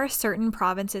there are certain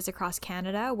provinces across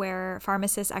Canada where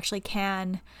pharmacists actually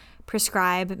can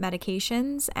prescribe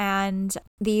medications, and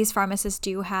these pharmacists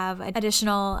do have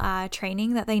additional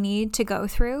training that they need to go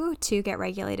through to get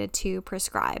regulated to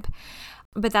prescribe.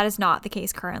 But that is not the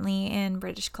case currently in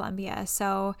British Columbia.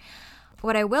 So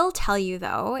what I will tell you,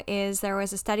 though, is there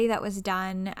was a study that was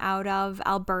done out of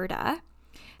Alberta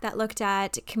that looked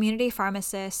at community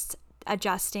pharmacists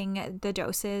adjusting the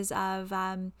doses of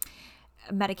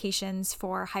medications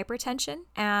for hypertension.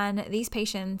 And these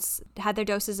patients had their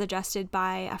doses adjusted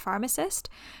by a pharmacist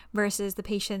versus the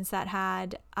patients that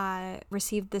had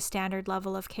received the standard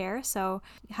level of care. So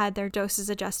had their doses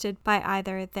adjusted by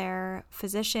either their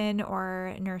physician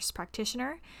or nurse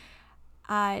practitioner.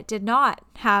 Did not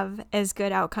have as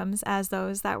good outcomes as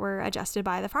those that were adjusted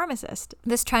by the pharmacist.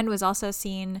 This trend was also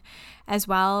seen as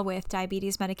well with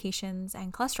diabetes medications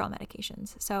and cholesterol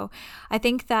medications. So I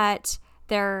think that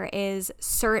there is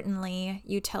certainly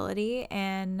utility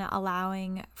in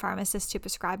allowing pharmacists to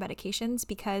prescribe medications,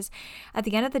 because at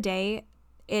the end of the day,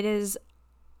 it is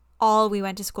all we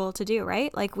went to school to do,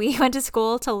 right? Like we went to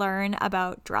school to learn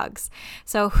about drugs.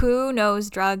 So who knows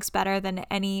drugs better than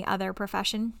any other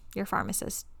profession? Your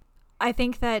pharmacist. I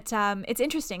think that it's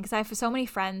interesting because I have so many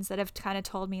friends that have kind of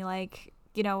told me, like,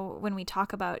 you know, when we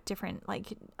talk about different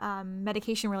like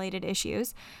medication related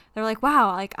issues, they're like,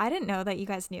 wow, like I didn't know that you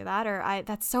guys knew that, or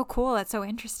that's so cool, that's so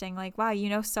interesting, like wow, you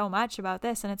know so much about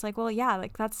this. And it's like, well, yeah,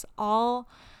 like that's all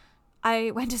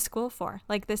I went to school for.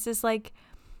 Like this is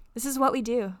what we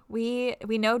do. We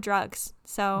know drugs.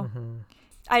 So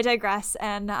I digress,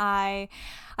 and I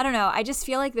don't know, I just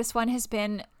feel like this one has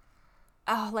been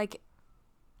like,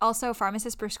 also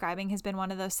pharmacist prescribing has been one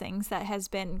of those things that has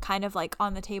been kind of like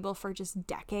on the table for just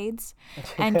decades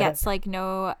and gets like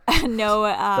no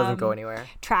Doesn't go anywhere.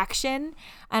 traction.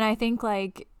 And I think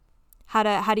like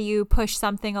how do you push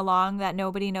something along that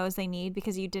nobody knows they need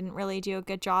because you didn't really do a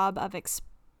good job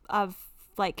of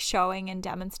like showing and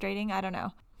demonstrating? I don't know.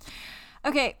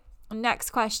 Okay, next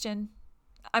question.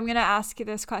 I'm going to ask you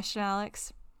this question,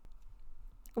 Alex.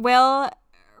 Will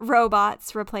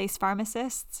robots replace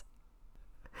pharmacists?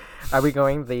 Are we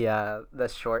going the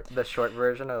short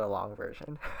version or the long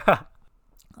version?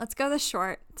 Let's go the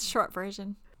short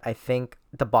version. I think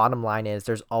the bottom line is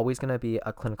there's always going to be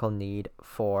a clinical need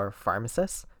for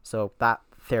pharmacists. So that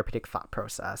therapeutic thought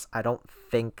process, I don't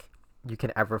think you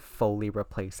can ever fully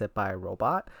replace it by a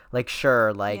robot. Like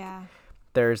sure, like Yeah.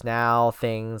 there's now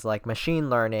things like machine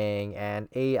learning and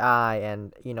AI,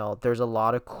 and you know there's a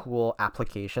lot of cool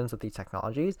applications of these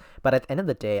technologies, but at the end of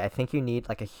the day I think you need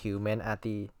like a human at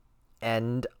the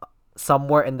end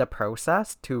somewhere in the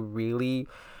process to really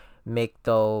make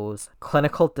those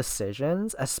clinical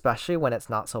decisions, especially when it's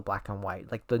not so black and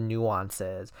white, like the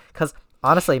nuances. Because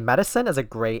honestly, medicine is a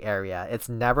gray area. It's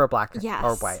never black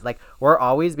or white. Like we're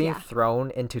always being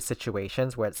thrown into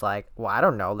situations where it's like, well, I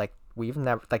don't know, like we've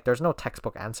never, like there's no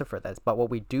textbook answer for this. But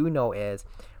what we do know is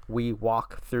we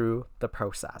walk through the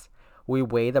process. We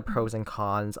weigh the pros and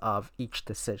cons of each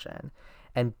decision.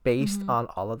 And based on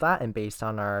all of that and based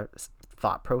on our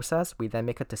thought process, we then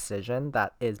make a decision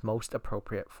that is most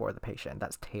appropriate for the patient,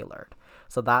 that's tailored.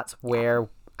 So that's where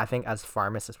I think as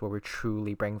pharmacists, where we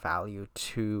truly bring value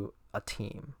to a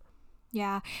team.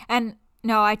 Yeah. And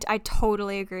no, I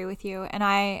totally agree with you. And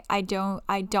I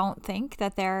don't think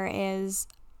that there is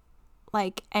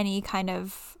like any kind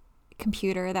of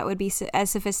computer that would be as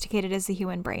sophisticated as the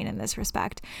human brain in this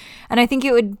respect. And I think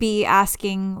it would be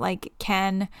asking like,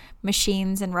 can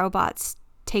machines and robots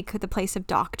take the place of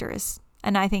doctors?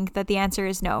 And I think that the answer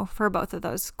is no for both of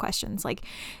those questions. Like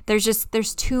there's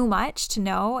too much to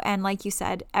know. And like you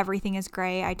said, everything is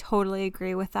gray. I totally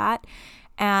agree with that.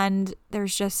 And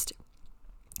there's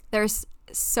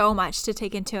so much to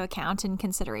take into account and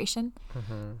consideration.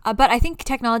 But I think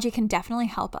technology can definitely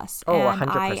help us. Oh, and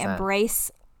 100%. I embrace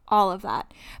all of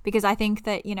that because I think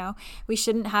that, you know, we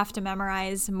shouldn't have to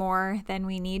memorize more than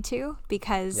we need to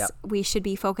because we should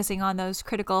be focusing on those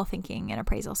critical thinking and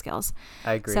appraisal skills.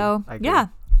 I agree. So I agree. yeah,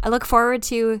 I look forward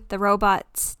to the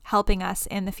robots helping us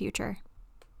in the future.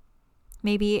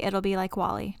 Maybe it'll be like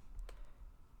WALL-E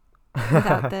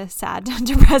without the sad,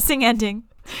 depressing ending.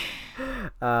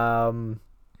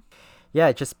 Yeah,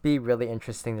 it'd just be really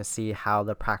interesting to see how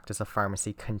the practice of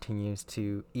pharmacy continues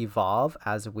to evolve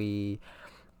as we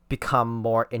become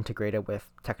more integrated with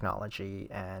technology.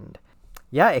 And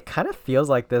yeah, it kind of feels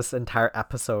like this entire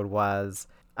episode was,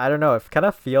 I don't know, it kind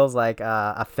of feels like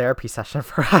a therapy session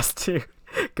for us to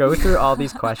go through all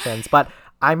these questions. But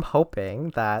I'm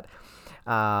hoping that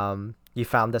you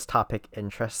found this topic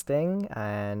interesting.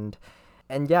 And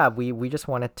yeah, we just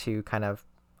wanted to kind of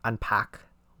unpack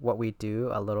what we do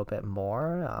a little bit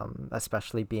more,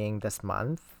 especially being this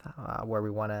month where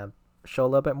we want to show a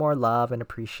little bit more love and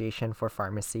appreciation for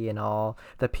pharmacy and all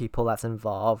the people that's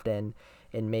involved in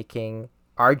making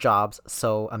our jobs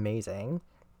so amazing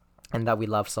and that we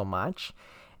love so much.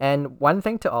 And one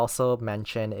thing to also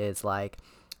mention is like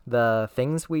the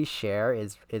things we share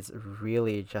is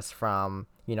really just from,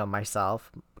 you know,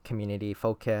 myself, community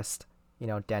focused. You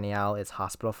know, Danielle is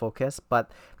hospital focused,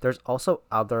 but there's also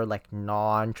other like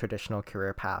non-traditional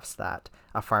career paths that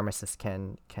a pharmacist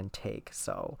can take.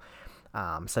 So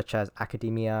such as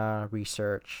academia,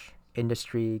 research,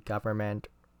 industry, government,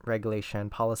 regulation,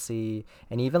 policy,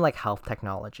 and even like health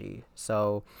technology.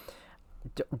 So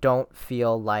don't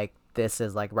feel like this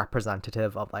is like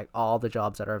representative of like all the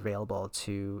jobs that are available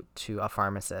to a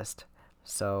pharmacist.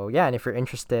 So yeah, and if you're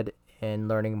interested in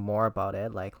learning more about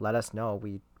it, like let us know.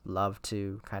 We love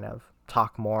to kind of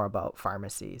talk more about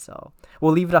pharmacy. So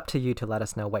we'll leave it up to you to let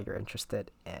us know what you're interested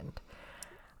in.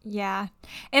 Yeah.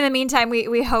 In the meantime,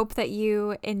 we hope that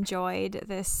you enjoyed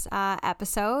this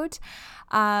episode.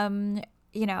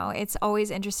 You know, it's always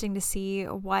interesting to see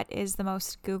what is the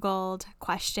most Googled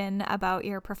question about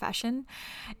your profession.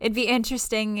 It'd be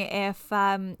interesting if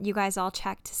you guys all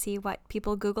check to see what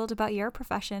people Googled about your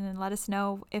profession and let us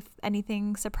know if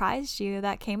anything surprised you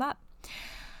that came up.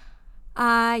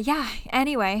 Yeah,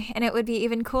 anyway, and it would be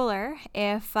even cooler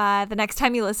if the next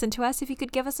time you listen to us, if you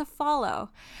could give us a follow,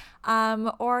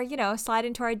 or, you know, slide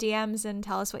into our DMs and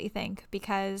tell us what you think,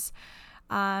 because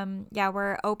yeah,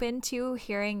 we're open to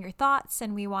hearing your thoughts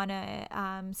and we want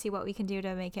to see what we can do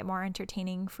to make it more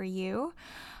entertaining for you.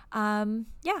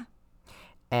 Yeah.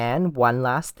 And one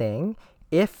last thing,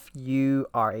 if you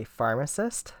are a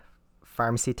pharmacist,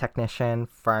 pharmacy technician,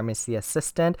 pharmacy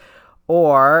assistant,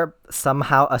 or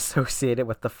somehow associated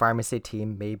with the pharmacy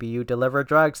team, maybe you deliver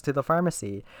drugs to the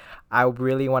pharmacy, I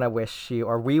really want to wish you,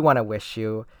 or we want to wish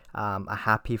you, a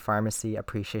happy Pharmacy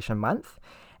Appreciation Month.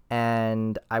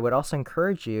 And I would also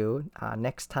encourage you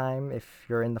next time if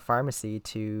you're in the pharmacy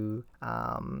to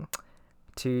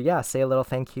say a little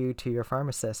thank you to your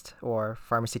pharmacist or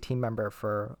pharmacy team member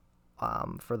for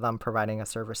them providing a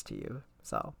service to you.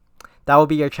 So that will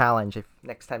be your challenge if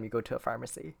next time you go to a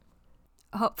pharmacy.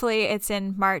 Hopefully it's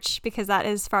in March because that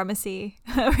is Pharmacy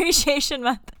Appreciation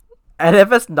Month. And if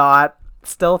it's not,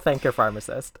 still thank your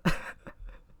pharmacist.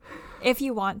 If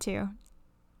you want to.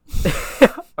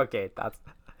 Okay,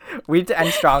 we need to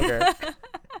end stronger.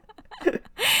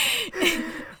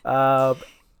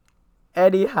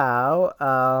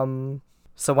 Anyhow,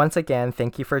 so once again,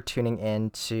 thank you for tuning in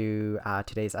to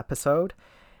today's episode.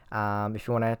 If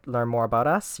you want to learn more about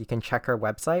us, you can check our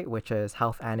website, which is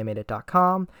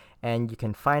healthanimated.com, and you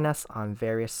can find us on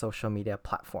various social media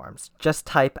platforms. Just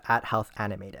type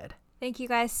 @healthanimated. Thank you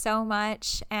guys so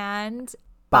much, and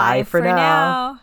bye for now.